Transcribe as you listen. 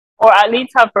our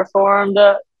athletes have performed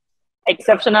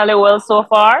exceptionally well so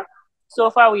far. So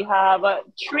far, we have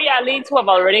three athletes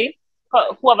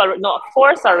no,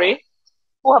 four, sorry,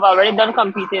 who have already done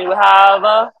competing. We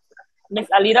have Miss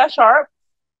Alida Sharp,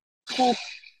 who,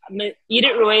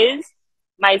 Edith Ruiz,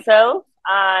 myself,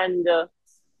 and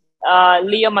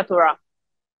Leo Matura.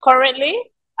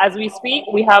 Currently, as we speak,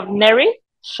 we have Neri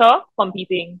Shaw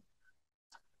competing.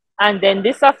 And then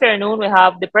this afternoon, we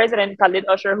have the president, Khalid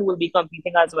Usher, who will be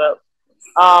competing as well.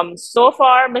 So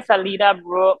far, Miss Alida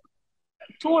broke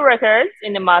two records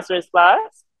in the master's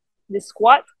class, the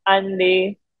squat and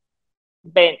the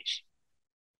bench.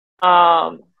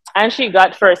 And she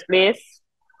got first place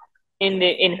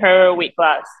in her weight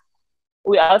class.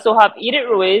 We also have Edith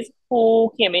Ruiz,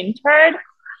 who came in third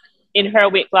in her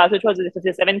weight class, which was the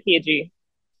 57 kg.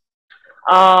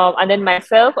 And then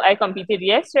myself, I competed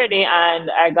yesterday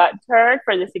and I got third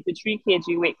for the 63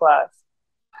 kg weight class.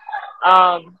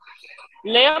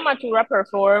 Leo Matura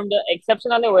performed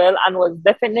exceptionally well and was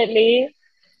definitely,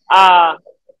 I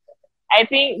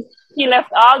think he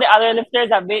left all the other lifters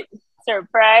a bit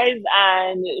surprised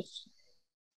and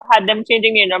had them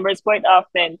changing their numbers quite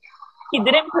often. He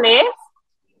didn't place,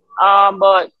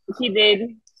 but he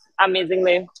did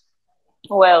amazingly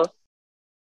well.